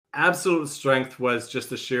Absolute strength was just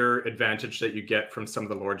the sheer advantage that you get from some of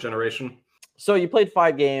the lore generation. So you played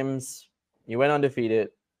 5 games. You went undefeated.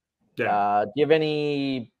 Yeah. Do you have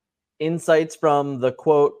any insights from the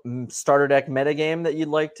quote starter deck metagame that you'd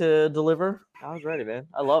like to deliver? I was ready, man.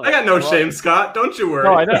 I love it. I got no shame, Scott. Don't you worry.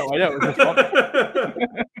 No, I know. It was just fun.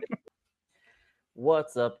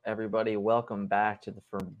 What's up, everybody? Welcome back to the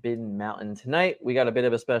Forbidden Mountain. Tonight, we got a bit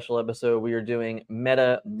of a special episode. We are doing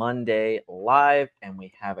Meta Monday live, and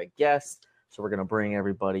we have a guest. So we're going to bring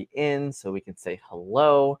everybody in so we can say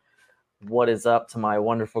hello. What is up to my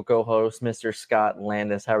wonderful co-host, Mr. Scott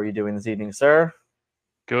Landis? How are you doing this evening, sir?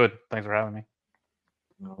 Good. Thanks for having me.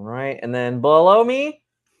 All right. And then below me,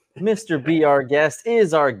 Mr. B, our guest,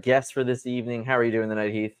 is our guest for this evening. How are you doing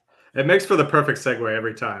tonight, Heath? It makes for the perfect segue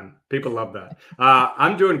every time. People love that.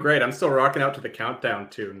 I'm doing great. I'm still rocking out to the countdown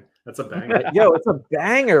tune. That's a banger. Yo, it's a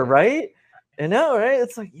banger, right? I know, right?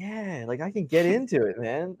 It's like, yeah, like I can get into it,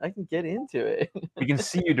 man. I can get into it. We can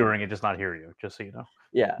see you during it, just not hear you, just so you know.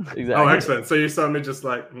 Yeah, exactly. Oh, excellent. So you saw me just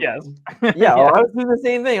like... Yes. Yeah, well, I was doing the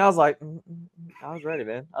same thing. I was like, I was ready,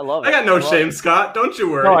 man. I love it. I got no shame, Scott. Don't you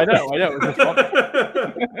worry. No, I know. It was just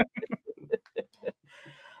fun.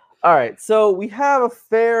 All right, so we have a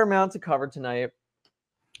fair amount to cover tonight.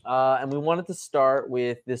 And we wanted to start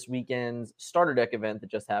with this weekend's starter deck event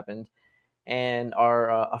that just happened. And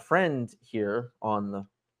our a friend here on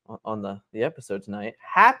the episode tonight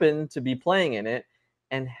happened to be playing in it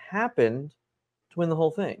and happened to win the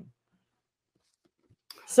whole thing.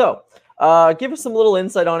 So, give us some little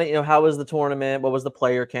insight on it. You know, how was the tournament? What was the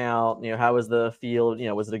player count? You know, how was the field? You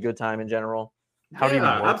know, was it a good time in general? How do you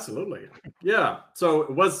know? Absolutely. Yeah. So it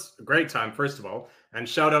was a great time, first of all. And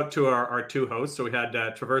shout out to our two hosts. So we had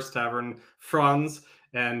Traverse Tavern, Franz,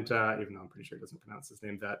 and even though I'm pretty sure he doesn't pronounce his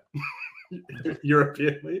name that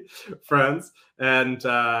Europeanly, Franz, and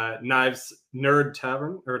Knives Nerd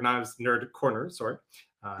Tavern, or Knives Nerd Corner, sorry.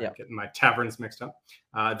 Getting my taverns mixed up.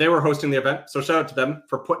 They were hosting the event. So shout out to them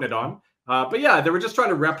for putting it on. But yeah, they were just trying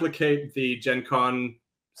to replicate the Gen Con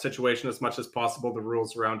situation as much as possible, the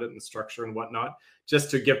rules around it and the structure and whatnot, just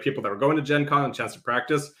to give people that were going to Gen Con a chance to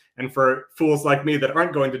practice. And for fools like me that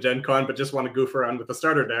aren't going to Gen Con but just want to goof around with the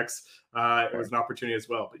starter decks, it was an opportunity as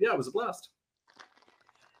well. But yeah, it was a blast.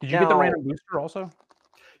 Did you get the random booster also?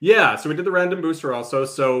 Yeah, so we did the random booster also.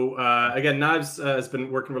 So again, Knives has been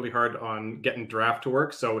working really hard on getting draft to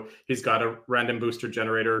work. So he's got a random booster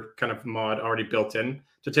generator kind of mod already built in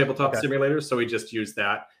to Tabletop Simulator. So we just used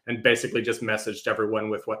that and basically just messaged everyone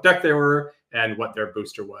with what deck they were and what their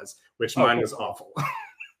booster was, which mine was awful.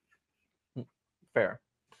 Fair.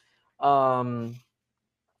 How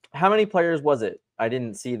many players was it? I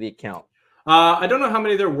didn't see the count. I don't know how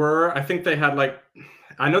many there were. I think they had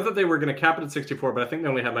I know that they were going to cap it at 64, but I think they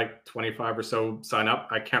only had 25 or so sign up.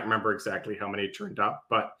 I can't remember exactly how many turned up,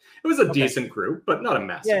 but it was a decent group, but not a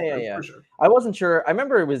massive group for sure. I wasn't sure. I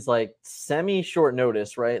remember it was semi short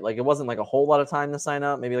notice, right? Like it wasn't a whole lot of time to sign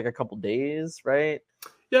up, maybe a couple days, right?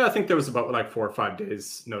 Yeah, I think there was about 4 or 5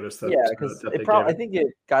 days notice. Because I think it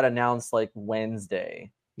got announced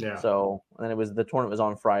Wednesday. Yeah. So and then the tournament was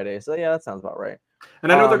on Friday. So yeah, that sounds about right.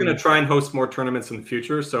 And I know they're going to try and host more tournaments in the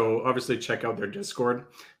future. So obviously check out their Discord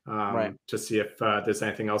to see if there's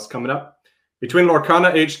anything else coming up. Between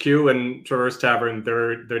Lorcana HQ and Traverse Tavern,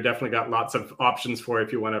 they're definitely got lots of options for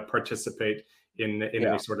if you want to participate in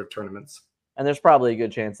any sort of tournaments. And there's probably a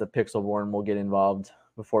good chance that Pixelborn will get involved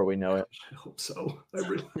before we know it. I hope so.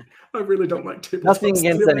 I really don't like Tabletop Nothing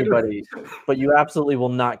against anybody, but you absolutely will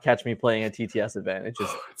not catch me playing a TTS event. It's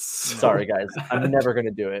just sorry, guys. I'm never going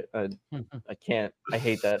to do it. I can't. I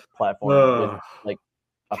hate that platform with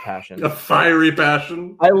a passion, a fiery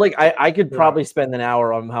passion. I could probably spend an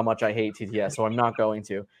hour on how much I hate TTS, so I'm not going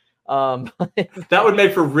to. That would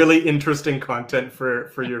make for really interesting content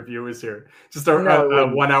for your viewers here. Just a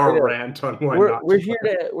 1 hour rant on why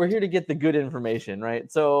we're here to get the good information, right?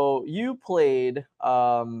 So you played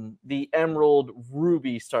the Emerald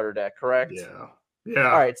Ruby starter deck, correct? Yeah.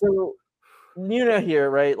 All right, so here,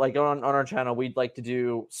 right? On our channel, we'd like to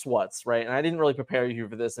do SWATs, right? And I didn't really prepare you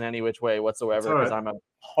for this in any which way whatsoever because I'm a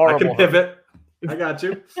horrible. I can pivot. I got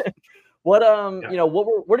you. What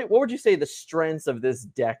what would you say the strengths of this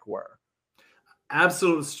deck were?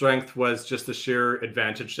 Absolute strength was just the sheer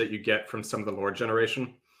advantage that you get from some of the lore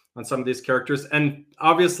generation on some of these characters, and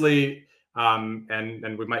obviously,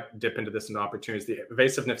 and we might dip into this in opportunities. The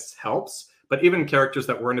evasiveness helps, but even characters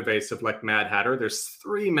that weren't evasive, like Mad Hatter, there's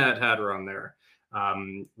 3 Mad Hatter on there,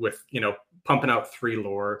 with pumping out 3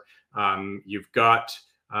 lore. You've got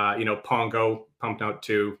Pongo pumped out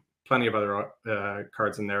 2. Plenty of other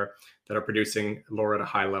cards in there that are producing lore at a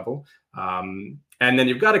high level. And then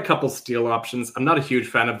you've got a couple steal options. I'm not a huge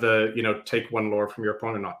fan of the, take one lore from your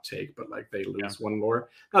opponent, not take, but like they lose one lore.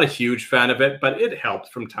 Not a huge fan of it, but it helps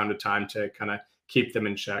from time to time to kind of keep them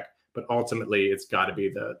in check. But ultimately, it's got to be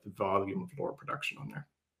the volume of lore production on there.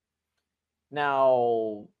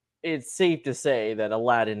 Now, it's safe to say that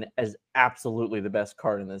Aladdin is absolutely the best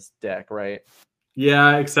card in this deck, right?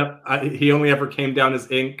 Yeah, except he only ever came down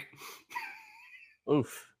as ink.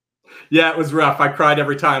 Oof. Yeah, it was rough. I cried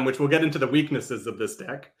every time, which we'll get into the weaknesses of this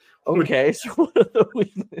deck. Okay, so what are the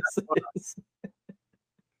weaknesses?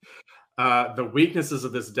 The weaknesses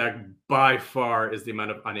of this deck by far is the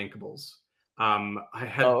amount of uninkables. I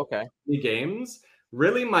had 3 games.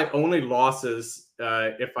 Really, my only losses,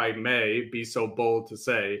 if I may be so bold to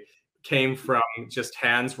say, came from just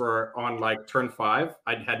hands where on like turn 5,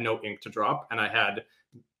 I had no ink to drop, and I had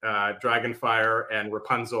Dragonfire and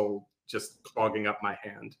Rapunzel just clogging up my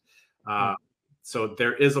hand. So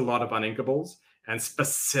there is a lot of uninkables, and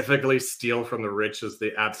specifically Steal from the Rich is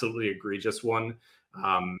the absolutely egregious one.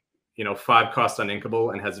 5 cost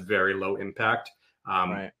uninkable and has very low impact.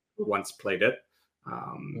 Once played it.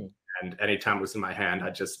 And anytime it was in my hand, I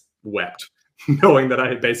just wept, knowing that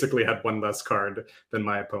I basically had one less card than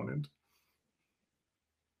my opponent.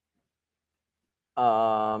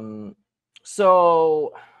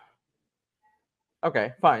 So,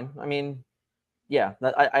 okay, fine. I mean, yeah,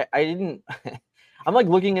 I didn't. I'm like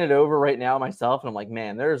looking at it over right now myself, and I'm like,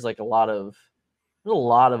 man, there's like a lot of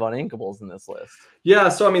uninkables in this list. Yeah,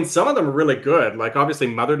 so I mean, some of them are really good. Like obviously,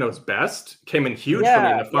 Mother Knows Best came in huge for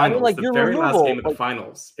me in the finals. I mean, like the very last game of the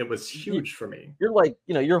finals, it was huge for me. You're like,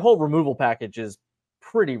 your whole removal package is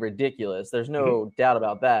pretty ridiculous. There's no doubt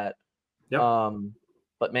about that. Yeah.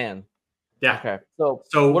 But man. Yeah. Okay.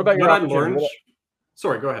 So what about your opportunities?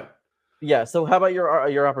 Sorry, go ahead. Yeah. So how about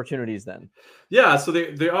your opportunities then? Yeah. So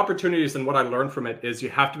the opportunities and what I learned from it is you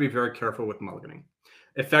have to be very careful with mulliganing.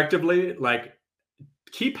 Effectively, like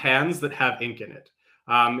keep hands that have ink in it.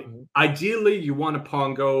 Ideally, you want a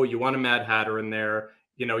Pongo, you want a Mad Hatter in there.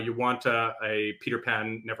 You want a Peter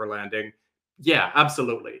Pan Never Landing. Yeah,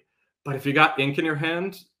 absolutely. But if you got ink in your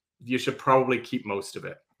hand, you should probably keep most of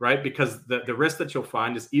it, right? Because the risk that you'll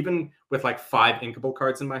find is even with like 5 inkable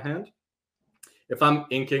cards in my hand, if I'm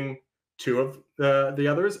inking 2 of the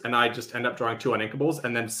others and I just end up drawing 2 uninkables,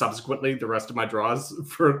 and then subsequently the rest of my draws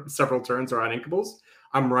for several turns are uninkables,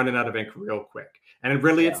 I'm running out of ink real quick. And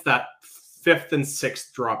really, it's that 5th and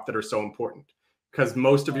 6th drop that are so important, because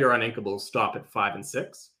most of your uninkables stop at 5 and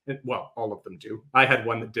 6. Well, all of them do. I had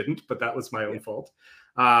one that didn't, but that was my own fault.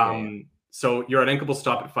 So your uninkables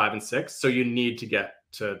stop at 5 and 6. So you need to get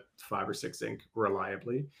to 5 or 6 ink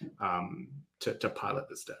reliably to pilot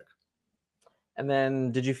this deck. And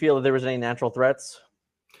then, did you feel that there was any natural threats?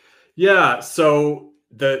 Yeah. So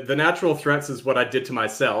the natural threats is what I did to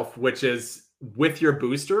myself, which is with your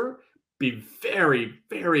booster, be very,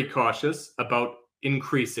 very cautious about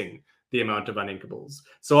increasing the amount of uninkables.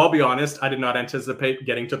 So I'll be honest, I did not anticipate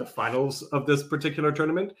getting to the finals of this particular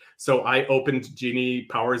tournament. So I opened Genie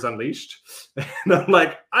Powers Unleashed. And I'm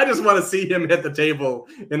like, I just want to see him hit the table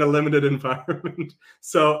in a limited environment.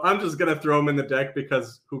 So I'm just going to throw him in the deck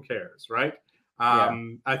because who cares, right?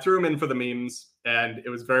 I threw him in for the memes, and it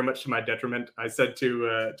was very much to my detriment. I said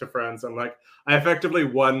to friends, I'm like, I effectively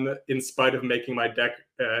won in spite of making my deck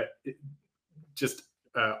just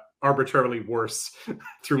arbitrarily worse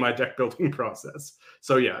through my deck building process.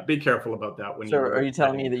 So yeah, be careful about that. Are you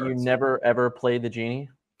telling me that you never ever played the Genie?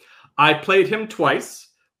 I played him twice.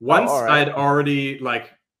 Once I had already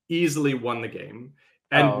easily won the game.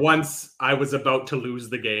 And once I was about to lose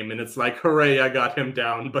the game, and it's like, hooray, I got him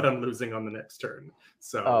down, but I'm losing on the next turn.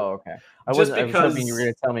 So I was hoping you were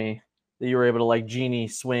going to tell me that you were able to Genie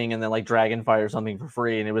swing and then Dragonfire or something for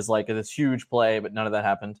free, and it was this huge play, but none of that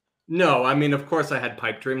happened. No, I mean, of course I had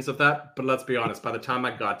pipe dreams of that, but let's be honest, by the time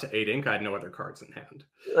I got to 8 ink, I had no other cards in hand.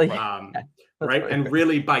 Right? And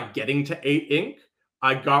really, by getting to 8 ink,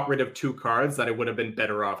 I got rid of 2 cards that I would have been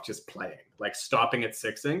better off just playing, stopping at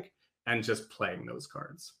 6 ink. And just playing those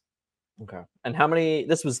cards. Okay. And how many?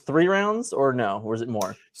 This was 3 rounds, or no? Or was it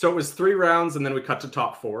more? So it was 3 rounds, and then we cut to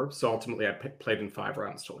top 4. So ultimately, I played in 5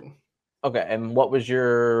 rounds total. Okay. And what was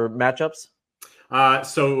your matchups?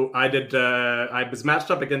 So I did. I was matched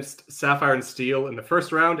up against Sapphire and Steel in the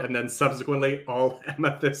first round, and then subsequently all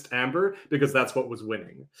Amethyst Amber, because that's what was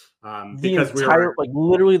winning. Because we were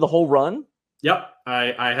literally the whole run. Yep.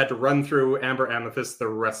 I had to run through Amber Amethyst the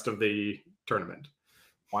rest of the tournament.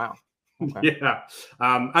 Wow. Okay. Yeah.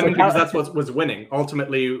 Because that's what was winning.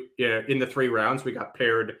 Ultimately, in the 3 rounds, we got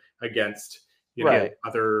paired against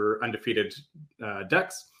other undefeated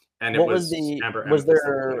decks. And Amber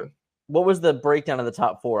What was the breakdown of the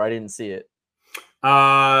top 4? I didn't see it.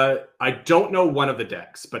 I don't know one of the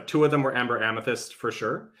decks, but two of them were Amber Amethyst for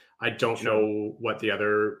sure. I don't know what the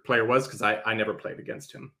other player was because I never played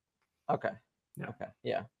against him. Okay. Yeah. Okay.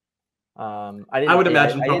 Yeah. I would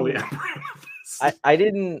imagine probably Amber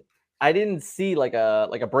Amethyst. I didn't see like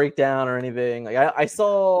a breakdown or anything. Like I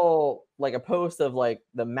saw like a post of like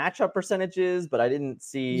the matchup percentages, but I didn't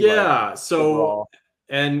see. Yeah. Like, So. overall.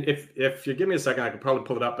 And if you give me a second, I could probably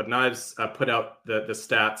pull it up. But Knives put out the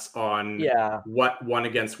stats on what won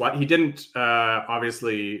against what. He didn't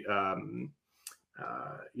obviously have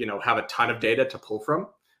a ton of data to pull from,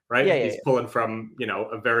 right? He's pulling from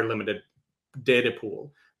a very limited data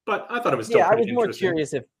pool. But I thought it was still pretty interesting. I was more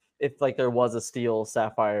curious if like there was a Steel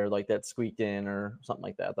Sapphire like that squeaked in or something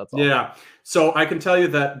like that. That's all. Yeah. So I can tell you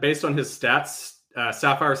that based on his stats,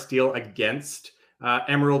 Sapphire Steel against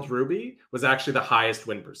Emerald Ruby was actually the highest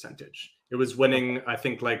win percentage. It was winning, I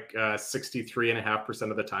think, like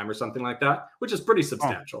 63.5% of the time or something like that, which is pretty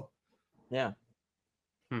substantial. Yeah.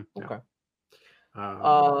 Okay.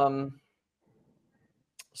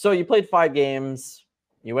 So you played 5 games.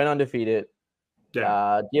 You went undefeated.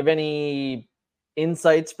 Yeah. Do you have any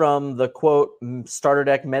insights from the quote starter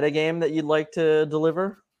deck metagame that you'd like to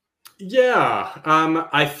deliver? Yeah,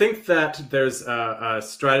 I think that there's a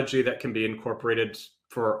strategy that can be incorporated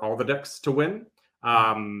for all the decks to win.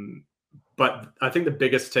 But I think the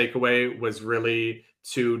biggest takeaway was really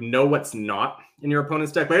to know what's not in your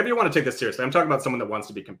opponent's deck. Like if you want to take this seriously, I'm talking about someone that wants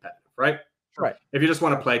to be competitive, right? Right. If you just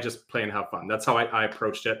want to play, just play and have fun. That's how I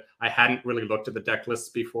approached it. I hadn't really looked at the deck lists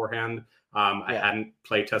beforehand. I hadn't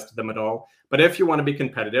play tested them at all. But if you want to be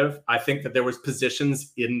competitive, I think that there was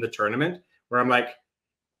positions in the tournament where I'm like,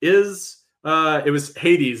 it was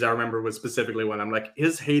Hades, I remember was specifically one. I'm like,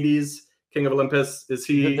 is Hades King of Olympus? Is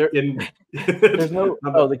he in? There's no.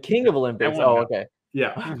 The King of Olympus. Oh, okay.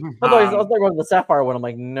 Yeah. I was talking about the Sapphire one. I'm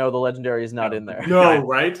like, no, the Legendary is not in there. No,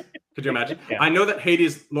 right? Could you imagine? I know that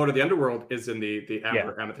Hades, Lord of the Underworld, is in the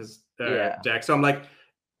Amber Amethyst deck. So I'm like,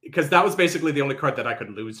 because that was basically the only card that I could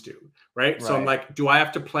lose to, right? So I'm like, do I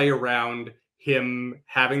have to play around him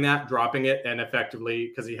having that, dropping it, and effectively,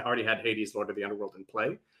 because he already had Hades, Lord of the Underworld in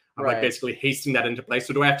play, I'm like basically hasting that into play.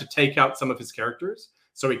 So do I have to take out some of his characters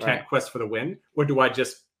so he can't quest for the win? Or do I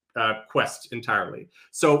just quest entirely?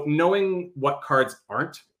 So knowing what cards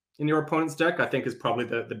aren't in your opponent's deck, I think is probably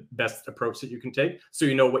the best approach that you can take. So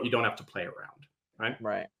you know what you don't have to play around, right?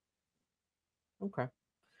 Right. Okay.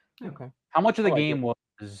 Okay. How much of the game was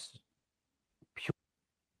pure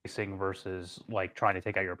racing versus like trying to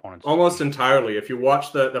take out your opponent's? Almost entirely. If you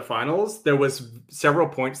watch the finals, there was several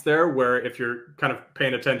points there where if you're kind of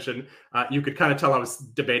paying attention, you could kind of tell I was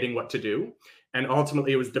debating what to do. And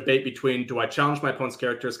ultimately, it was debate between, do I challenge my opponent's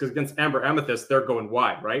characters? Because against Amber Amethyst, they're going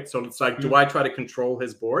wide, right? So it's like, do I try to control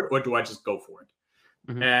his board or do I just go for it?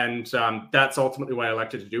 And that's ultimately what I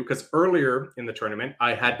elected to do. Because earlier in the tournament,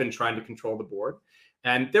 I had been trying to control the board.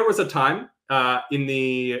 And there was a time in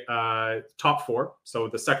the top 4, so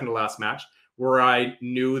the second to last match, where I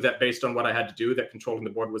knew that based on what I had to do, that controlling the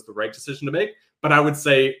board was the right decision to make. But I would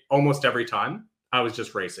say almost every time, I was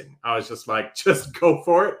just racing. I was just like, just go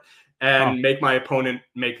for it. And make my opponent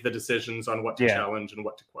make the decisions on what to challenge and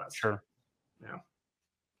what to quest. Sure. Yeah.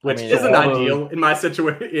 Which isn't ideal in my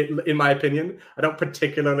situation, in my opinion. I don't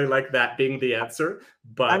particularly like that being the answer.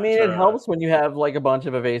 But I mean, it helps when you have like a bunch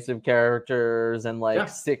of evasive characters and like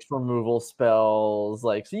 6 removal spells.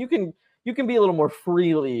 Like, so you can be a little more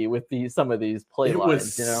freely with some of these play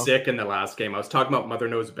lines. It was sick in the last game. I was talking about Mother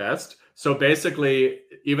Knows Best. So basically,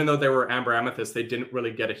 even though they were Amber Amethyst, they didn't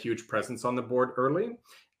really get a huge presence on the board early.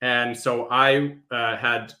 And so I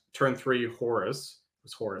had turn 3 Horus. It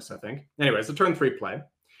was Horus, I think. Anyways, a turn 3 play.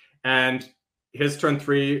 And his turn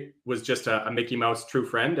 3 was just a Mickey Mouse true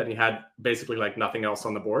friend. And he had basically like nothing else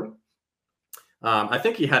on the board. I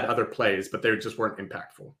think he had other plays, but they just weren't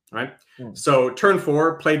impactful, right? So turn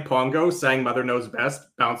 4, played Pongo, sang Mother Knows Best,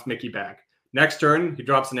 bounced Mickey back. Next turn, he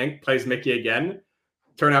drops an ink, plays Mickey again.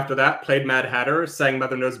 Turn after that, played Mad Hatter, sang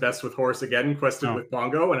Mother Knows Best with Horus again, quested with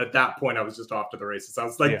Pongo, and at that point, I was just off to the races. I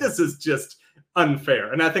was like, this is just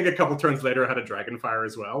unfair. And I think a couple turns later, I had a Dragonfire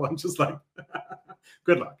as well. I'm just like,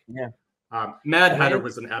 good luck. Yeah. Mad Hatter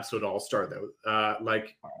was an absolute all-star, though.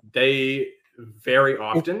 Like, they very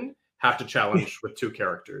often have to challenge with 2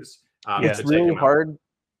 characters. It's really hard.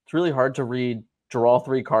 It's really hard to read, draw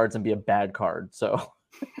 3 cards, and be a bad card, so...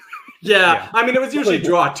 Yeah, I mean, it was usually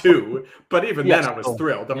draw 2, but even then I was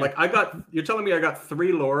thrilled. I'm like, you're telling me I got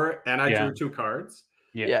 3 lore and I drew 2 cards?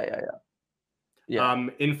 Yeah.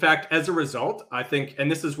 In fact, as a result, I think, and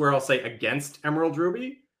this is where I'll say against Emerald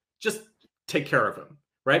Ruby, just take care of him,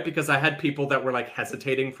 right? Because I had people that were like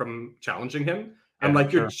hesitating from challenging him. I'm Yeah,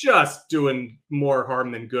 like, you're sure. just doing more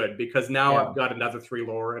harm than good because now Yeah. I've got another 3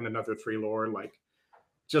 lore and another 3 lore. Like,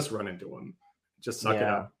 just run into him. Just suck it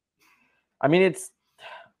Yeah. up. I mean, it's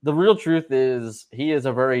the real truth is he is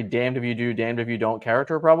a very damned if you do, damned if you don't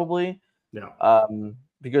character, probably. Yeah.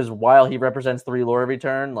 Because while he represents 3 lore every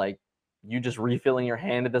turn, like you just refilling your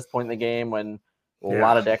hand at this point in the game when a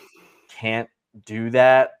lot of decks can't do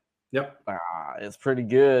that. Yep. It's pretty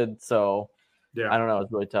good. So Yeah. I don't know.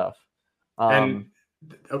 It's really tough. And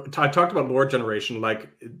I talked about lore generation. Like,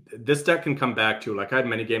 this deck can come back to, like, I had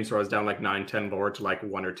many games where I was down like 9-10 lore to like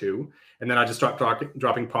 1 or 2, and then I just stopped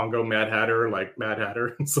dropping Pongo, Mad Hatter.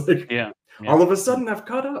 It's like, Yeah. all of a sudden I've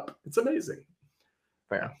caught up. It's amazing.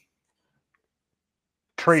 Fair.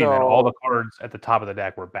 Trading that all the cards at the top of the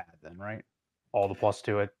deck were bad then, right? All the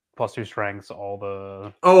 +2 strengths, all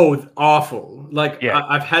the Awful. Like, Yeah.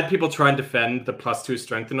 I've had people try and defend the +2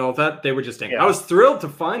 strength and all that. They were just ink. Yeah. I was thrilled to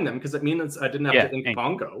find them because it means I didn't have to ink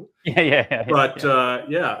Pongo. Yeah. But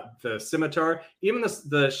the Scimitar, even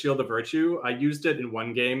the Shield of Virtue, I used it in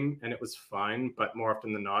one game and it was fine, but more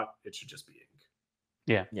often than not, it should just be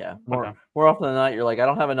ink. Yeah. More often than not, you're like, I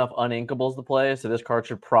don't have enough uninkables to play, so this card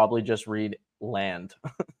should probably just read land.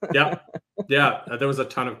 Yeah. There was a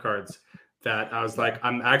ton of cards that I was like,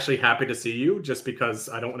 I'm actually happy to see you just because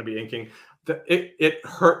I don't want to be inking. It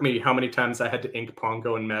hurt me how many times I had to ink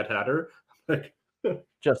Pongo and Mad Hatter. Like,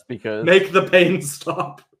 just because. Make the pain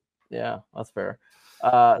stop. Yeah, that's fair.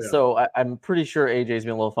 So I'm pretty sure AJ's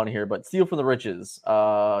being a little funny here, but Steal from the Riches,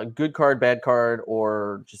 good card, bad card,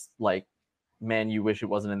 or just like, man, you wish it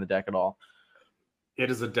wasn't in the deck at all.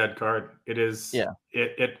 It is a dead card. It is. Yeah.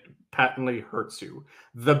 It patently hurts you.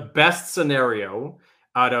 The best scenario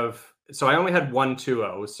out of, so I only had 1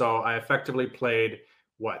 2-0, so I effectively played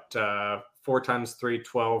 4 times 3,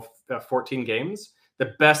 12, 14 games.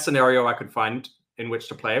 The best scenario I could find in which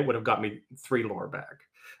to play would have got me 3 lore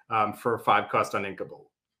back for 5 cost uninkable.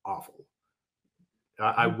 Awful.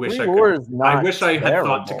 I wish I could. I wish I had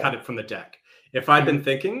thought to cut it from the deck. If I'd been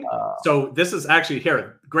thinking, so this is actually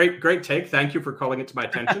here. Great take. Thank you for calling it to my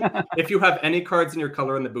attention. If you have any cards in your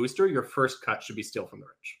color in the booster, your first cut should be Steal from the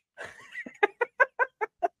Rich.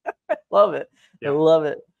 Love it. Yeah. I love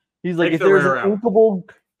it. He's like, if there's an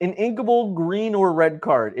inkable green or red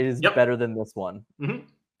card, it is better than this one.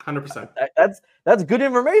 100%. That's good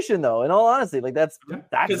information, though. In all honesty, like that's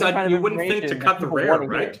because you wouldn't think to cut the rare,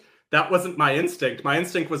 right? That wasn't my instinct. My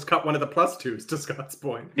instinct was cut one of the +2s, to Scott's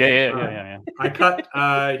point. Yeah. I cut.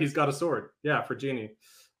 He's got a sword. Yeah, for Genie.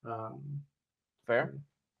 Fair.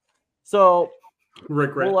 So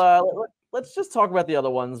regret. Let's just talk about the other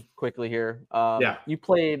ones quickly here. You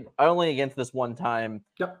played only against this one time.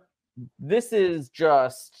 Yep. This is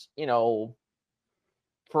just,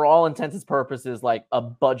 for all intents and purposes, like a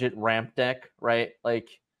budget ramp deck, right? Like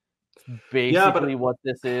basically what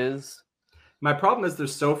this is. My problem is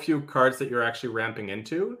there's so few cards that you're actually ramping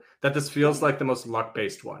into that this feels like the most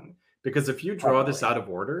luck-based one. Because if you draw this out of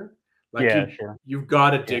order, you've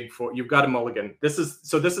got to dig for, you've got to mulligan. This is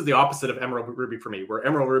the opposite of Emerald Ruby for me, where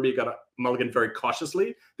Emerald Ruby got to mulligan very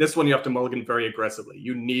cautiously. This one you have to mulligan very aggressively.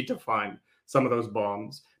 You need to find some of those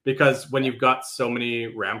bombs because when you've got so many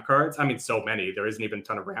ramp cards, I mean, so many, there isn't even a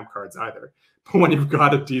ton of ramp cards either. But when you've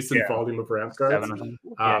got a decent volume of ramp cards,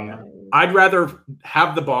 I'd rather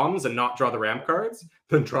have the bombs and not draw the ramp cards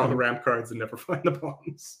than draw the ramp cards and never find the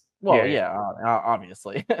bombs. Well,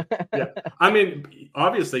 obviously. I mean,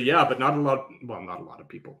 obviously, but not a lot. Well, not a lot of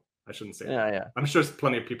people. I shouldn't say that. Yeah. I'm sure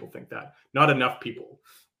plenty of people think that. Not enough people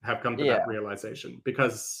have come to that realization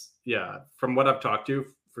because, from what I've talked to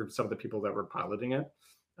for some of the people that were piloting it,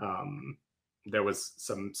 there was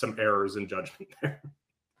some errors in judgment there.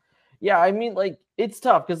 Yeah, I mean, like, it's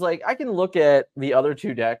tough because, like, I can look at the other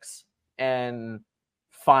two decks and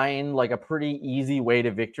find, like, a pretty easy way to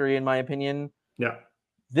victory, in my opinion. Yeah.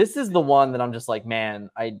 This is the one that I'm just like, man,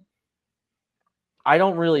 I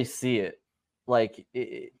don't really see it. Like,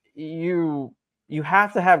 you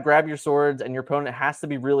have to have grab your swords, and your opponent has to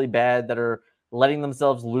be really bad that are letting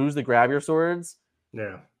themselves lose the grab your swords.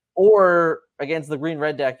 Yeah. Or against the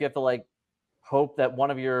green-red deck, you have to, like, hope that one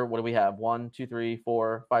of your, what do we have? 1, 2, 3,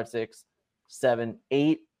 4, 5, 6, 7,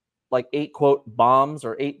 8, like 8 quote bombs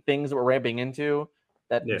or 8 things that we're ramping into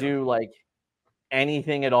that do like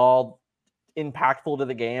anything at all impactful to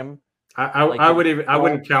the game. I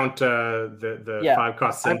wouldn't count the 5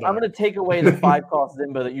 cost Simba. I'm going to take away the 5 cost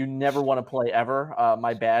Simba that you never want to play ever.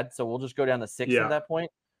 My bad. So we'll just go down to 6 at that point.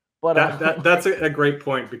 But that's a great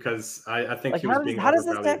point because I think like, how does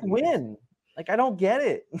this deck win? Like, I don't get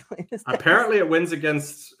it. Apparently, it wins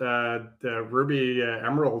against the Ruby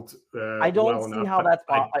Emerald. I don't see how that's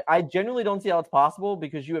possible. I genuinely don't see how it's possible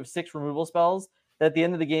because you have 6 removal spells that at the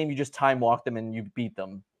end of the game you just time walk them and you beat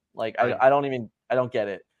them. Like Right. I don't get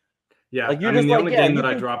it. Yeah, Like, you're I mean, just the like, only yeah, game you that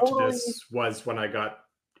I can dropped totally- this was when I got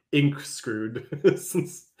ink screwed.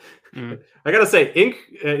 Since Mm. I gotta say, ink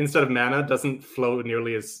instead of mana doesn't flow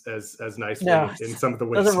nearly as nicely No, in some of the It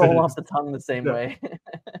ways. doesn't roll off the tongue the same No. way.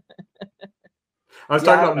 I was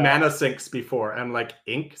Yeah, I talking don't about know. mana sinks before, and like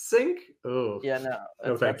ink sync. Oh, Yeah, no.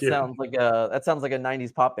 No, thank that you. sounds like a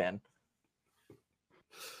 90s pop band.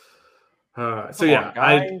 So Come yeah, on,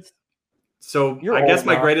 guys. You're I guess old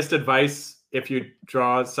my now. greatest advice, if you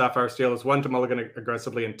draw Sapphire Steel, is 1 to mulligan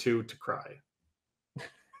aggressively, and 2 to cry.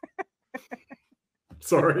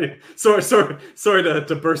 sorry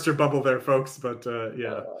to burst your bubble there, folks, but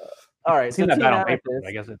yeah. All right, I've seen so that Team bad on paper.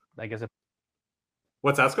 Amethyst- But I guess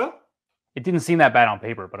What's that, Scott? it didn't seem that bad on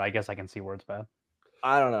paper, but I guess I can see where it's bad.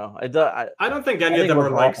 I don't know. I don't think any I of think them it are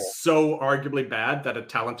was like awful. so arguably bad that a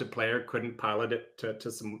talented player couldn't pilot it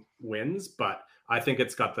to some wins, but I think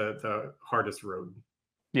it's got the hardest road.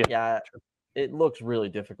 Yeah, it looks really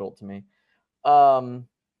difficult to me.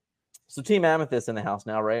 So Team Amethyst in the house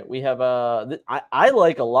now, right? We have I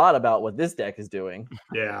like a lot about what this deck is doing.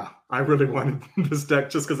 Yeah, I really wanted this deck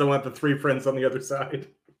just because I want the 3 friends on the other side.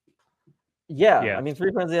 Yeah, Yeah. I mean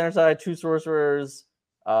 3 friends on the other side, 2 sorcerers.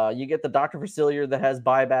 You get the Dr. Facilier that has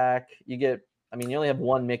buyback. You only have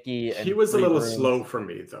 1 Mickey. And He was a 3 little Brooms. slow for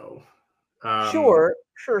me though.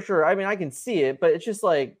 Sure. I mean, I can see it, but it's just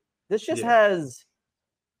like this just Yeah. has.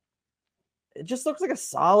 It just looks like a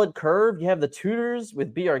solid curve. You have the tutors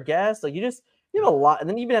with Be Our Guest. Like you have a lot, and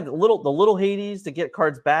then you even have the little Hades to get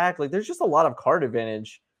cards back. Like there's just a lot of card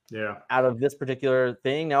advantage Yeah. out of this particular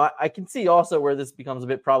thing. Now I can see also where this becomes a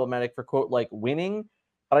bit problematic for quote like winning,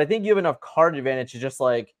 but I think you have enough card advantage to just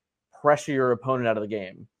like pressure your opponent out of the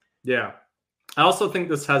game. Yeah. I also think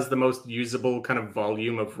this has the most usable kind of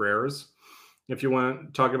volume of rares, if you want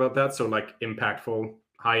to talk about that. So like impactful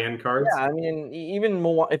high-end cards. Yeah, I mean, even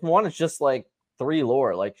if Moana's just like 3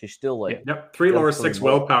 lore, like she's still like Yep. 3 lore, 6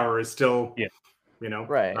 more. willpower is still, Yeah.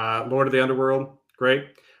 Right. Lord of the Underworld, great.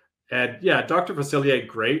 And yeah, Dr. Facilier,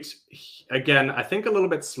 great. Again, I think a little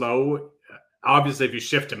bit slow. Obviously, if you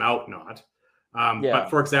shift him out, not. Yeah. But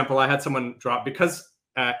for example, I had someone drop because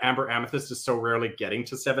Amber Amethyst is so rarely getting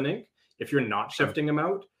to 7 ink. If you're not shifting him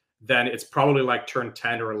out, then it's probably like turn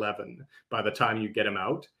 10 or 11 by the time you get him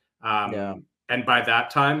out. And by that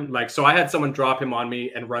time, so I had someone drop him on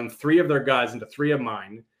me and run 3 of their guys into 3 of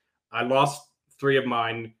mine. I lost 3 of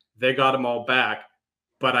mine. They got them all back,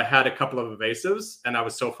 but I had a couple of evasives, and I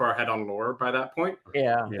was so far ahead on lore by that point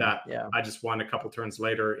that I just won a couple turns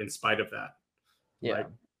later in spite of that. Yeah. Like,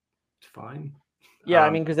 fine. Yeah, I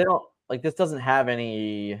mean, because they don't this doesn't have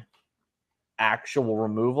any actual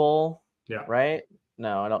removal. Yeah. Right?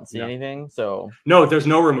 No, I don't see anything. So no, there's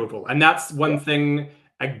no removal. And that's one thing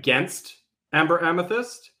against Amber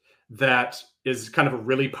Amethyst that is kind of a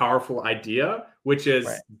really powerful idea, which is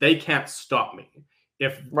they can't stop me.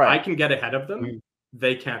 If I can get ahead of them,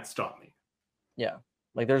 they can't stop me. Yeah.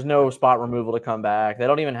 Like there's no spot removal to come back. They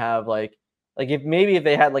don't even have like if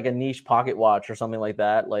they had like a niche pocket watch or something like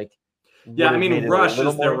that, like I mean rush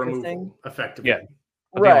is their removal effectively. Yeah.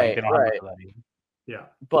 Right. Yeah.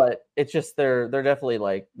 But it's just they're definitely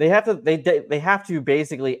like they have to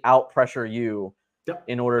basically out pressure you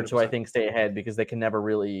in order 100%. To I think stay ahead because they can never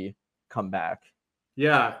really come back.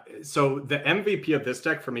 Yeah. So the MVP of this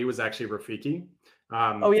deck for me was actually Rafiki.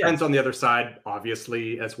 Friends on the other side,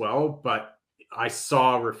 obviously, as well, but I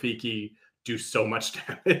saw Rafiki do so much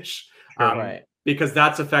damage. Because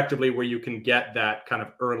that's effectively where you can get that kind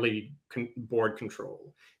of early board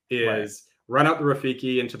control is run out the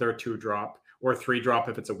Rafiki into their 2-drop or 3-drop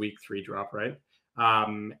if it's a weak 3-drop, right?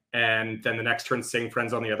 And then the next turn sing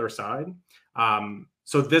friends on the other side.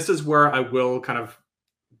 So this is where I will kind of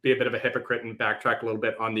be a bit of a hypocrite and backtrack a little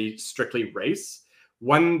bit on the strictly race.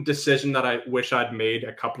 One decision that I wish I'd made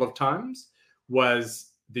a couple of times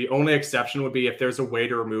was the only exception would be if there's a way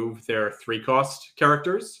to remove their 3-cost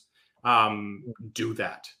characters, do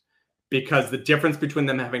that. Because the difference between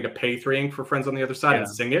them having to pay 3 ink for friends on the other side and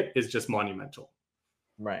sing it is just monumental.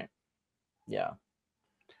 Right. Yeah.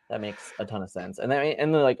 That makes a ton of sense. And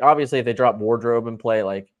then obviously if they drop Wardrobe and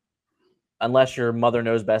play, unless your mother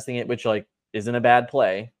knows besting it, which isn't a bad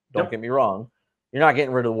play, don't get me wrong, you're not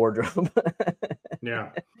getting rid of the Wardrobe.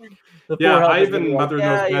 I even mother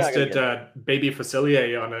knows bested Baby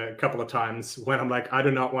Facilier on a couple of times when I'm like, I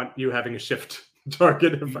do not want you having a shift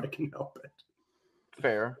target if I can help it.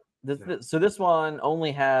 Fair. So this one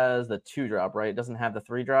only has the 2-drop, right? It doesn't have the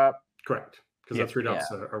 3-drop. Correct, because the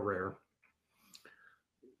 3-drops are rare.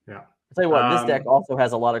 Yeah. I'll tell you what, this deck also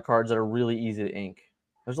has a lot of cards that are really easy to ink.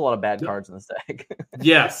 There's a lot of bad cards in this deck.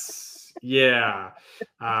 Yes. Yeah.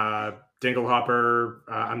 Dinglehopper.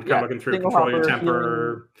 I'm kind of looking through Control Your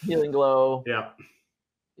Temper. Healing Glow. Yeah.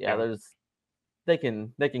 Yeah, they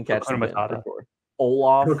can catch them in for sure.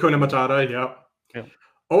 Hakuna Matata, Yeah.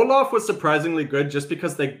 Olaf was surprisingly good just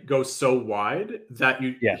because they go so wide that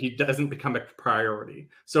he doesn't become a priority.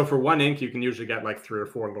 So for 1 ink, you can usually get like 3 or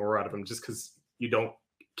 4 lore out of him just because you don't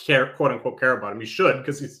quote unquote care about him. You should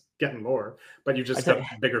because he's getting lore, but you just have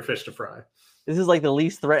bigger fish to fry. This is like the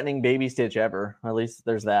least threatening baby Stitch ever. At least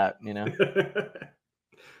there's that, You're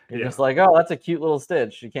just like, oh, that's a cute little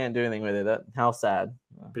Stitch. You can't do anything with it. How sad.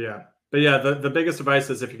 But yeah, the biggest advice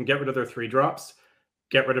is if you can get rid of their 3-drops,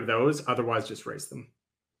 get rid of those. Otherwise, just race them.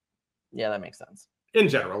 Yeah, that makes sense. In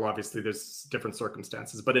general, obviously, there's different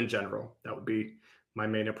circumstances, but in general, that would be my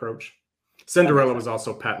main approach. Cinderella was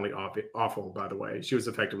also patently awful, by the way. She was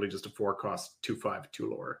effectively just a 4-cost 2/5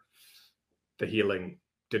 2-lore. The healing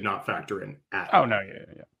did not factor in at all. Oh no,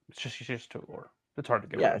 yeah. She's just 2 lore. It's hard to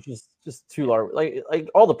get. Yeah, it's just 2 lore. Like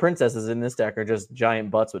all the princesses in this deck are just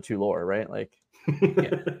giant butts with 2 lore, right? Like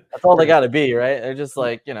that's all they got to be, right? They're just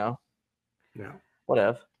like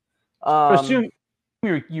whatever. Assume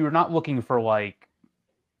you're not looking for like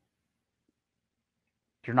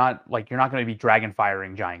you're not going to be dragon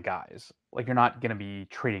firing giant guys. Like you're not going to be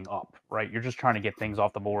trading up, right? You're just trying to get things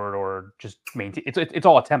off the board or just maintain. It's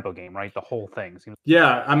all a tempo game, right? The whole thing.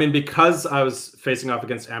 Yeah, I mean, because I was facing off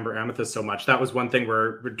against Amber Amethyst so much, that was one thing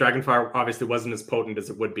where Dragonfire obviously wasn't as potent as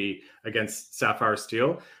it would be against Sapphire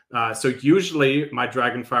Steel. So usually my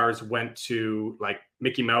Dragonfires went to like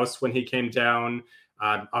Mickey Mouse when he came down.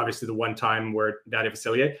 Obviously, the one time where Daddy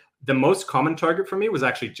Facilier. The most common target for me was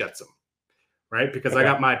actually Jetsam, right? Because I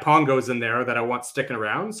got my Pongos in there that I want sticking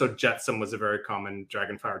around. So Jetsam was a very common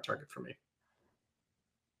Dragonfire target for me.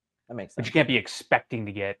 That makes sense. But you can't be expecting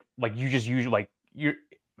to get like you just usually like you're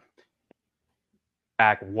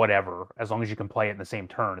back whatever. As long as you can play it in the same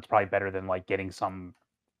turn, it's probably better than like getting some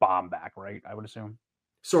bomb back, right? I would assume.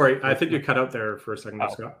 Sorry, I think you cut out there for a second,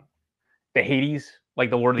 Scott. The Hades, like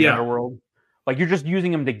the Lord of the Underworld. Like you're just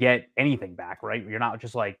using them to get anything back, right? You're not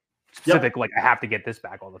just like specific, like I have to get this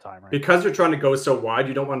back all the time, right? Because you're trying to go so wide,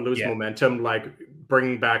 you don't want to lose momentum, like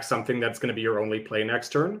bringing back something that's going to be your only play next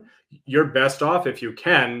turn. You're best off, if you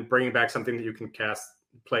can, bringing back something that you can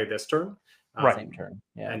play this turn. Same turn.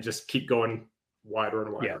 And just keep going wider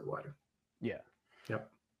and wider and wider. Yeah. Yep.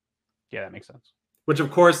 Yeah, that makes sense. Which,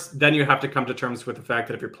 of course, then you have to come to terms with the fact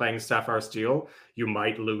that if you're playing Sapphire Steel, you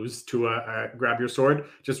might lose to a Grab Your Sword.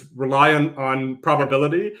 Just rely on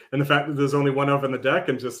probability and the fact that there's only one of in the deck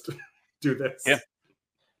and just do this. Yeah.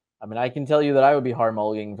 I mean, I can tell you that I would be hard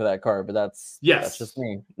mulliganing for that card, but that's just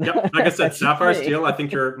me. Yep. Like I said, Sapphire Steel, I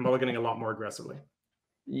think you're mulliganing a lot more aggressively.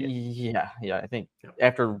 Yeah. I think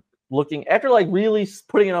after like really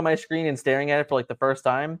putting it on my screen and staring at it for like the first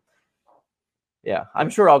time,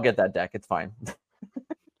 I'm sure I'll get that deck. It's fine.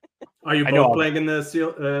 Are you both playing in the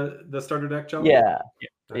starter deck, John? Yeah.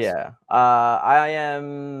 I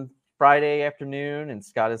am Friday afternoon, and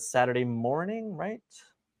Scott is Saturday morning, right?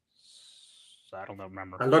 I don't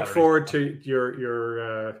remember. I look forward to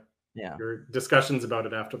your discussions about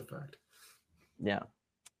it after the fact. Yeah.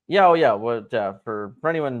 Well, for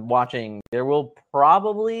anyone watching, there will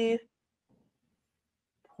probably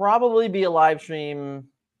be a live stream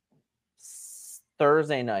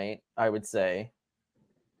Thursday night, I would say.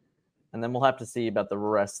 And then we'll have to see about the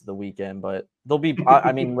rest of the weekend, but there'll be,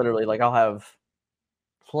 I mean, literally, like I'll have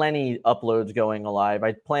plenty uploads going live.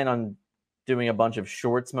 I plan on doing a bunch of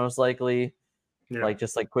shorts, most likely, like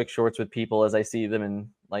just like quick shorts with people as I see them and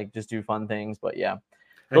like just do fun things. But yeah.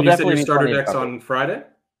 And you said your starter deck's on Friday?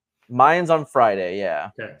 Mine's on Friday, yeah.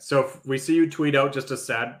 Okay, so if we see you tweet out just a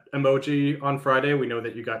sad emoji on Friday, we know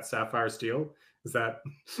that you got Sapphire Steel. Is that...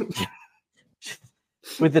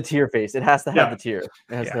 With the tear face. It has to have the tear.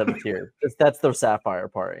 It has to have the tear. That's the Sapphire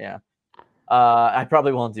part, yeah. I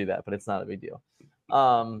probably won't do that, but it's not a big deal.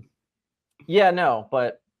 But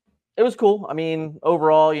it was cool. I mean,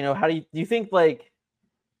 overall, how do you think, like,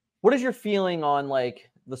 what is your feeling on, like,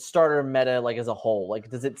 the starter meta, like, as a whole? Like,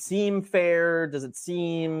 does it seem fair? Does it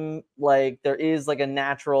seem like there is, like, a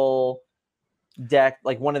natural deck,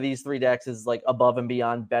 like one of these 3 decks is like above and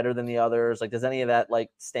beyond better than the others? Like, does any of that like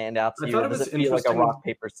stand out to you? Or does it feel like a rock,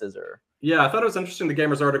 paper, scissors? Yeah, I thought it was interesting. The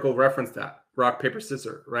Gamers article referenced that rock, paper,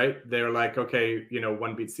 scissors, right? They were like, okay,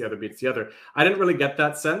 one beats the other. I didn't really get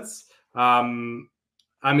that sense.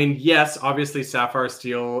 I mean, yes, obviously Sapphire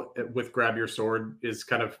Steel with Grab Your Sword is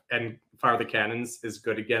kind of, and Fire the Cannons is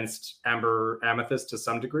good against Amber Amethyst to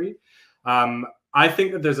some degree. I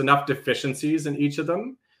think that there's enough deficiencies in each of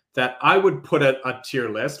them that I would put a tier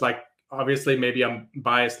list. Like, obviously, maybe I'm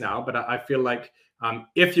biased now, but I feel like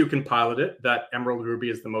If you can pilot it, that Emerald Ruby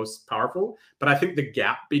is the most powerful. But I think the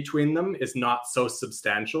gap between them is not so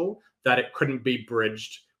substantial that it couldn't be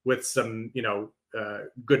bridged with some,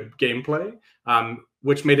 good gameplay,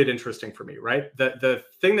 which made it interesting for me, right? The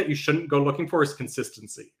thing that you shouldn't go looking for is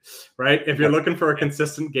consistency, right? If you're looking for a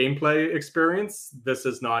consistent gameplay experience, this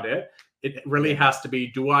is not it. It really has to be,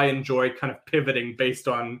 do I enjoy kind of pivoting based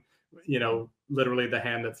on, literally the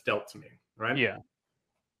hand that's dealt to me, right? Yeah.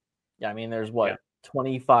 Yeah, I mean, there's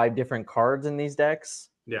 25 different cards in these decks.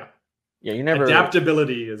 Yeah. Yeah, you never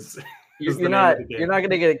adaptability is you're not going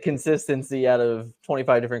to get consistency out of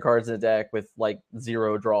 25 different cards in a deck with like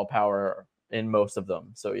 0 draw power in most of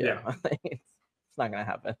them. So yeah. It's not going to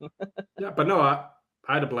happen. Yeah, but no, I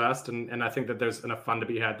had a blast, and I think that there's enough fun to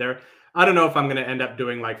be had there. I don't know if I'm going to end up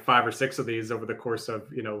doing like 5 or 6 of these over the course of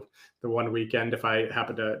the one weekend if I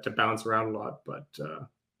happen to bounce around a lot. But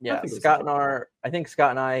yeah, I think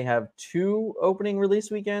Scott and I have 2 opening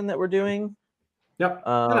release weekend that we're doing. Yep,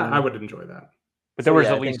 I would enjoy that. But there was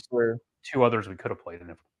at least 2 others we could have played in.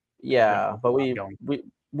 But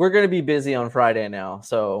we're going to be busy on Friday now,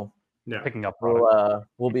 so picking up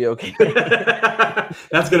we'll be okay.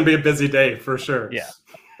 That's going to be a busy day for sure. Yeah.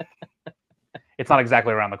 It's not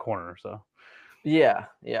exactly around the corner, so. Yeah.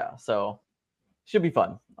 So should be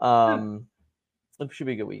fun. It should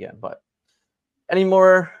be a good weekend. But any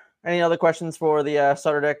other questions for the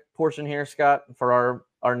starter deck portion here, Scott, for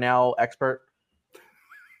our now expert?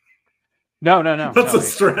 No. That's a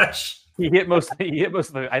stretch. He hit most of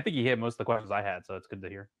the. I think he hit most of the questions I had, so it's good to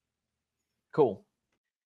hear. Cool.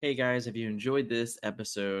 Hey guys, if you enjoyed this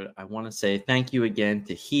episode, I want to say thank you again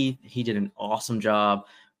to Heath. He did an awesome job.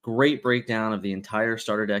 Great breakdown of the entire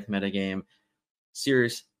starter deck metagame.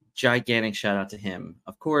 Serious, gigantic shout out to him.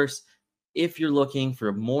 Of course, if you're looking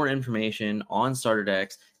for more information on starter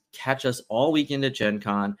decks, catch us all weekend at Gen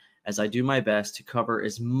Con as I do my best to cover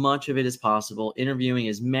as much of it as possible, interviewing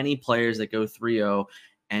as many players that go 3-0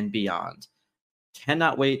 and beyond.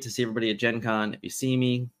 Cannot wait to see everybody at Gen Con. If you see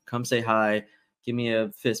me, come say hi. Give me a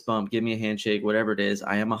fist bump, give me a handshake, whatever it is.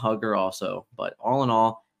 I am a hugger also. But all in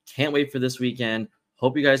all, can't wait for this weekend.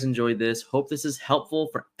 Hope you guys enjoyed this. Hope this is helpful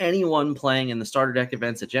for anyone playing in the starter deck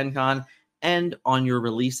events at Gen Con and on your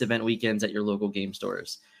release event weekends at your local game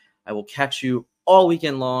stores. I will catch you all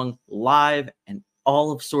weekend long, live, and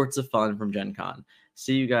all of sorts of fun from Gen Con.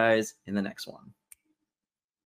 See you guys in the next one.